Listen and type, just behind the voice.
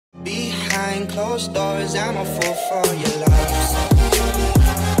behind closed doors. I'm a fool for your love.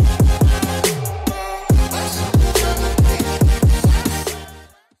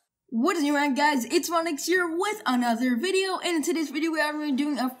 What is going on, guys? It's Vonix here with another video, and in today's video we are going to be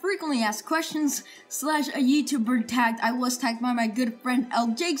doing a frequently asked questions / a YouTuber tagged. I was tagged by my good friend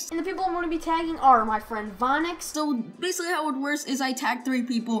LJakes, and the people I'm going to be tagging are my friend Vonix. So basically how it works is I tag 3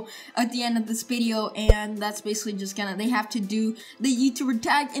 people at the end of this video, and that's basically just they have to do the YouTuber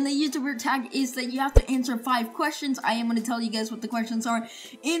tag, and the YouTuber tag is that you have to answer 5 questions. I am going to tell you guys what the questions are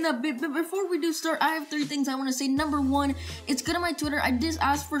in a bit, but before we do start, I have 3 things I want to say. Number 1, it's go to my Twitter. I just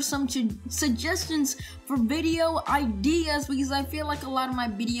asked for some suggestions for video ideas because I feel like a lot of my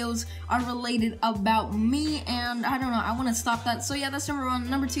videos are related about me, and I don't know, I want to stop that. So yeah, that's number 1.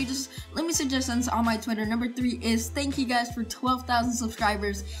 Number 2, just leave me suggestions on my Twitter. Number 3 is thank you guys for 12,000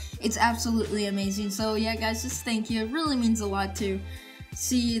 subscribers. It's absolutely amazing. So yeah, guys, just thank you. It really means a lot to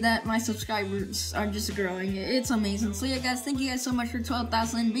see that my subscribers are just growing. It's amazing. So yeah, guys, thank you guys so much for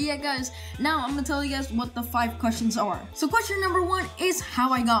 12,000. But yeah, guys, now I'm gonna tell you guys what the 5 questions are. So question number 1 is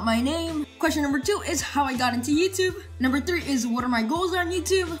how I got my name. Question number 2 is how I got into YouTube. Number 3 is what are my goals on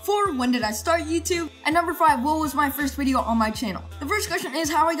YouTube. 4, when did I start YouTube? And number 5, what was my first video on my channel? The first question is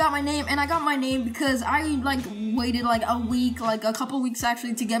how I got my name, and I got my name because I waited a week, a couple weeks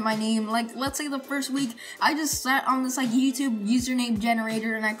actually, to get my name. Let's say the first week I just sat on this YouTube username generator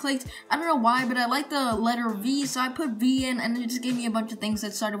and I clicked, I don't know why, but I like the letter V, so I put V in, and it just gave me a bunch of things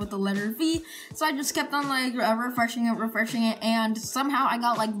that started with the letter V. So I just kept on refreshing it, and somehow I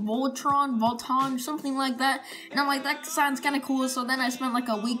got Volton, something like that, and I'm like, that sounds kind of cool. So then I spent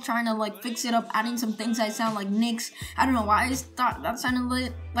a week trying to fix it up, adding some things that sound like Nix. I don't know why, I just thought that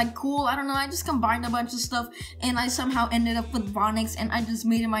sounded cool. I don't know, I just combined a bunch of stuff and I somehow ended up with Vonix, and I just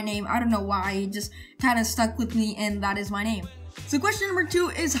made it my name. I don't know why, it just kind of stuck with me, and that is my name. So question number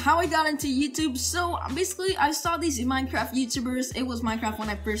 2 is how I got into YouTube. So basically I saw these Minecraft YouTubers. It was Minecraft when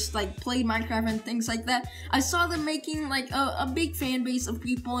I first played Minecraft and things like that. I saw them making a big fan base of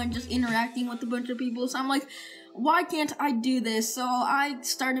people and just interacting with a bunch of people. So I'm like, why can't I do this? So I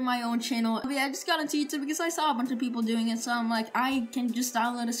started my own channel. I just got into YouTube because I saw a bunch of people doing it. So I'm like, I can just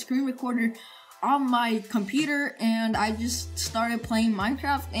download a screen recorder on my computer, and I just started playing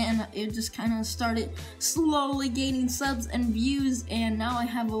Minecraft, and it just kind of started slowly gaining subs and views, and now I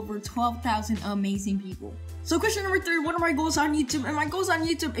have over 12,000 amazing people. So question number 3, what are my goals on YouTube? And my goals on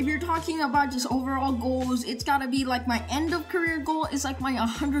YouTube, if you're talking about just overall goals, it's gotta be my end of career goal is my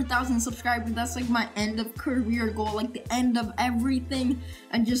 100,000 subscribers. That's my end of career goal, the end of everything,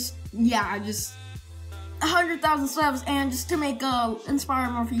 and just 100,000 subs, and just to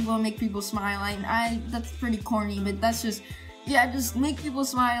inspire more people and make people smile. I that's pretty corny, but that's just, yeah, just make people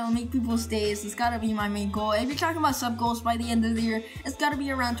smile, make people stay. So it's gotta be my main goal. If you're talking about sub goals by the end of the year, it's gotta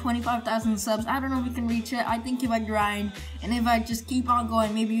be around 25,000 subs. I don't know if we can reach it. I think if I grind and if I just keep on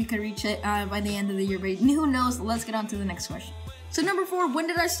going, maybe we could reach it by the end of the year, but who knows. Let's get on to the next question. So number 4, when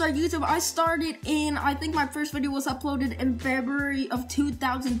did I start YouTube? I started I think my first video was uploaded in February of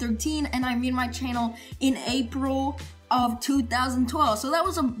 2013, and I made my channel in April of 2012. So that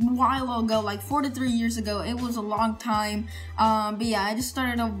was a while ago, 4 to 3 years ago. It was a long time. But yeah, I just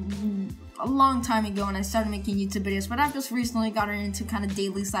started a long time ago, and I started making YouTube videos, but I've just recently gotten into kind of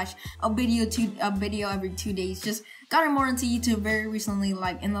daily / a video every 2 days. Just gotten more into YouTube very recently,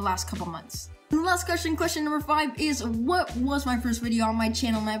 in the last couple months. And the last question number 5 is what was my first video on my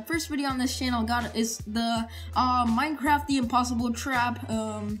channel? My first video on this channel is the Minecraft the Impossible Trap.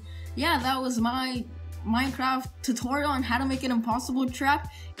 Yeah, that was my Minecraft tutorial on how to make an impossible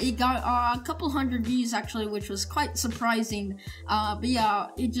trap. It got a couple hundred views actually, which was quite surprising. But yeah,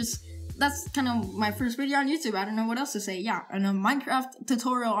 that's kind of my first video on YouTube. I don't know what else to say. Yeah, and a Minecraft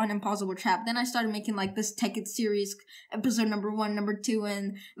tutorial on impossible trap. Then I started making this Tech It series, episode number 1, number 2,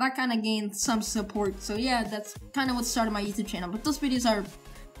 and that kind of gained some support. So yeah, that's kind of what started my YouTube channel. But those videos are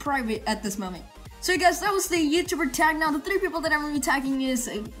private at this moment. So guys, that was the YouTuber tag. Now the 3 people that I'm going to be tagging is,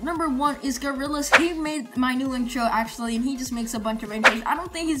 number 1 is Gorillas. He made my new intro actually, and he just makes a bunch of intros. I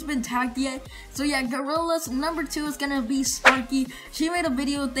don't think he's been tagged yet. So yeah, Gorillas. Number 2 is going to be Sparky. She made a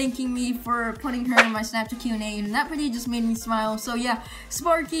video thanking me for putting her in my Snapchat Q&A, and that video just made me smile. So yeah,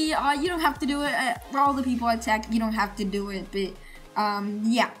 Sparky, you don't have to do it. For all the people I tagged, you don't have to do it, but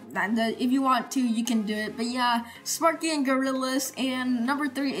yeah, if you want to, you can do it. But yeah, Sparky and Gorillas. And number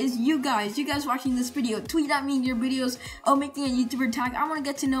 3 is you guys watching this video. Tweet at me your videos of making a YouTuber tag. I want to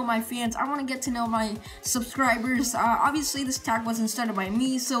get to know my fans. I want to get to know my subscribers. Obviously this tag wasn't started by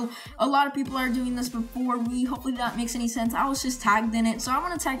me, so a lot of people are doing this before me. Hopefully that makes any sense. I was just tagged in it, so I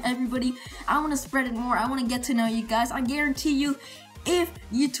want to tag everybody. I want to spread it more. I want to get to know you guys. I guarantee you, if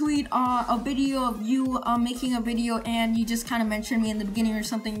you tweet a video of you making a video and you just kind of mention me in the beginning or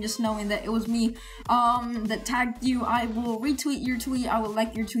something, just knowing that it was me that tagged you, I will retweet your tweet, I will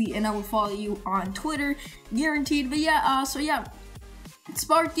like your tweet, and I will follow you on Twitter, guaranteed. But yeah, so yeah,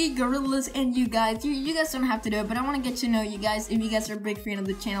 Sparky, Gorillas, and you guys, you guys don't have to do it, but I want to get to know you guys. If you guys are a big fan of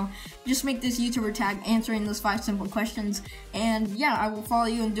the channel, just make this YouTuber tag answering those 5 simple questions, and yeah, I will follow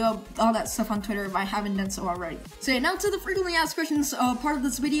you and do all that stuff on Twitter if I haven't done so already. So yeah, now to the frequently asked questions part of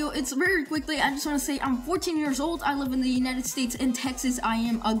this video. It's very quickly, I just want to say I'm 14 years old, I live in the United States, in Texas. I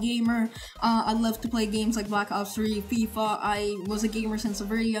am a gamer. I love to play games like Black Ops 3, FIFA. I was a gamer since a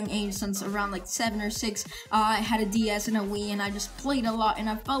very young age, since around like 7 or 6. I had a DS and a Wii, and I just played a lot, and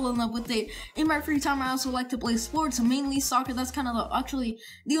I fell in love with it. In my free time, I also like to play sports, mainly soccer. That's kind of actually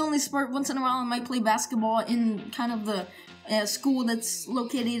the only sport. Once in a while, I might play basketball in kind of the school that's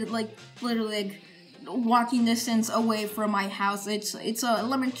located like literally like walking distance away from my house. It's a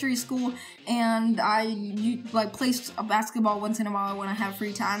elementary school, and I like play basketball once in a while when I have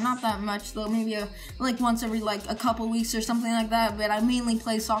free time. Not that much though, maybe like once every like a couple weeks or something like that, but I mainly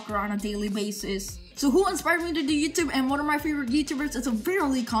play soccer on a daily basis. So who inspired me to do YouTube, and what are my favorite YouTubers? It's a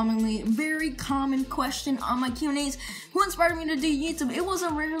very common question on my Q&As. Who inspired me to do YouTube? It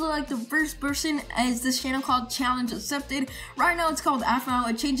wasn't really like the first person, as this channel called Challenge Accepted. Right now it's called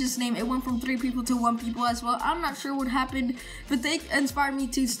AFMAO. It changed its name. It went from 3 people to 1 people as well. I'm not sure what happened, but they inspired me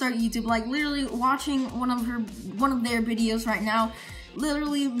to start YouTube. Like literally watching one of their videos right now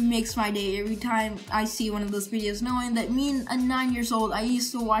literally makes my day every time I see one of those videos, knowing that me at 9 years old, I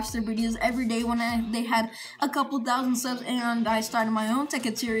used to watch their videos every day when they had a couple thousand subs, and I started my own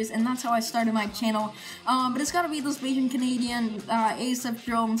ticket series, and that's how I started my channel. But it's gotta be those Bayesian Canadian, ASF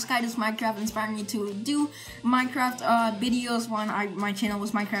Jerome, Skydoes Minecraft inspired me to do Minecraft videos when my channel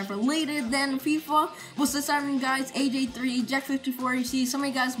was Minecraft related. Then FIFA was the starting guys, AJ3, Jack54HC, some of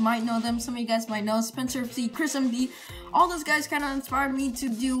you guys might know them, some of you guys might know Spencer FC, Chris MD. All those guys kind of inspired me to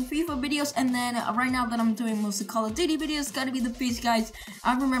do FIFA videos, and then right now that I'm doing mostly Call of Duty videos, gotta be the FaZe guys.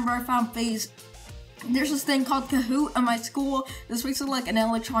 I remember I found FaZe. There's this thing called Kahoot at my school. This week's like an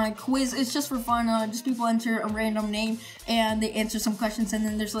electronic quiz. It's just for fun. Just people enter a random name and they answer some questions, and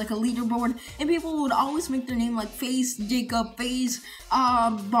then there's like a leaderboard, and people would always make their name like FaZe Jacob, FaZe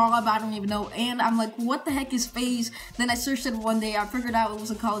Bob, I don't even know. And I'm like, what the heck is FaZe? Then I searched it one day. I figured out it was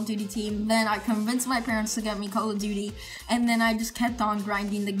a Call of Duty team. Then I convinced my parents to get me Call of Duty, and then I just kept on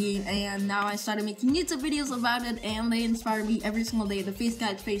grinding the game, and now I started making YouTube videos about it, and they inspire me every single day. The FaZe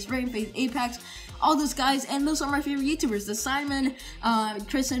guys, FaZe Rain, FaZe Apex, all those guys, and those are my favorite YouTubers. The Simon,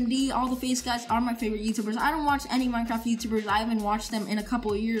 Chris MD, all the FaZe guys are my favorite YouTubers. I don't watch any Minecraft YouTubers. I haven't watched them in a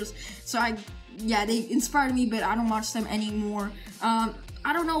couple of years, so yeah, they inspired me, but I don't watch them anymore.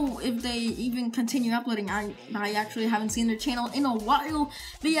 I don't know if they even continue uploading. I actually haven't seen their channel in a while,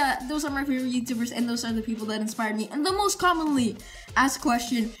 but yeah, those are my favorite YouTubers, and those are the people that inspired me. And the most commonly asked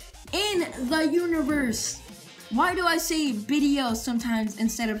question in the universe: why do I say video sometimes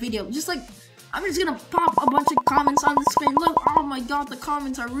instead of video? Just like, I'm just gonna pop a bunch of comments on the screen. Look, oh my god, the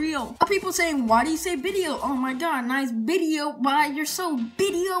comments are real. People saying, why do you say video? Oh my god, nice video. Why you're so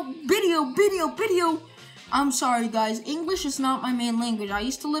video. I'm sorry guys, English is not my main language. I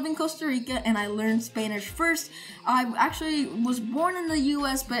used to live in Costa Rica, and I learned Spanish first. I actually was born in the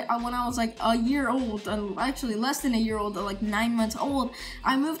US, but when I was like a year old, actually less than a year old, like 9 months old,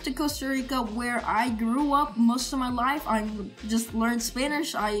 I moved to Costa Rica, where I grew up most of my life. I just learned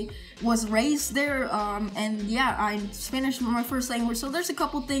Spanish. I was raised there, and yeah, Spanish is my first language. So there's a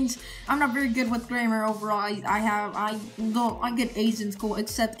couple things. I'm not very good with grammar overall. I get A's in school,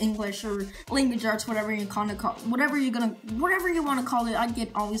 except English or language arts, whatever you want to call it. I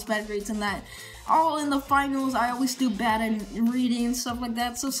get always bad grades in that. All in the finals, I always do bad in reading and stuff like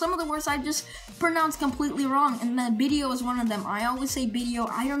that. So some of the words I just pronounce completely wrong, and then video is one of them. I always say video.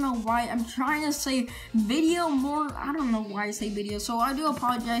 I don't know why. I'm trying to say video more. I don't know why I say video, so I do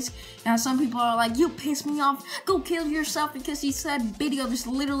apologize. Now some people are like, you pissed me off, go kill yourself because you said video. There's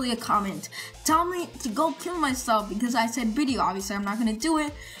literally a comment. Tell me to go kill myself because I said video. Obviously I'm not gonna do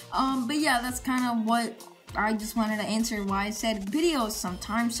it. But yeah, that's kind of what I just wanted to answer, why I said videos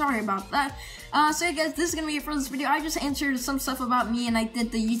sometimes. Sorry about that. So yeah guys, this is gonna be it for this video. I just answered some stuff about me, and I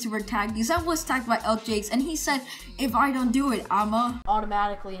did the YouTuber tag because I was tagged by LJakes, and he said if I don't do it, I'm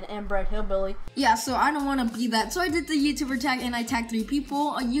automatically an inbred hillbilly. Yeah, so I don't want to be that. So I did the YouTuber tag, and I tagged 3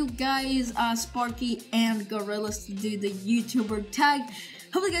 people. You guys, Sparky and Gorillas, to do the YouTuber tag.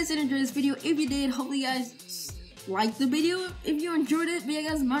 Hopefully you guys did enjoy this video. If you did, hopefully you guys like the video if you enjoyed it. But yeah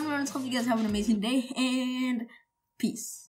guys, my words, hope you guys have an amazing day, and peace.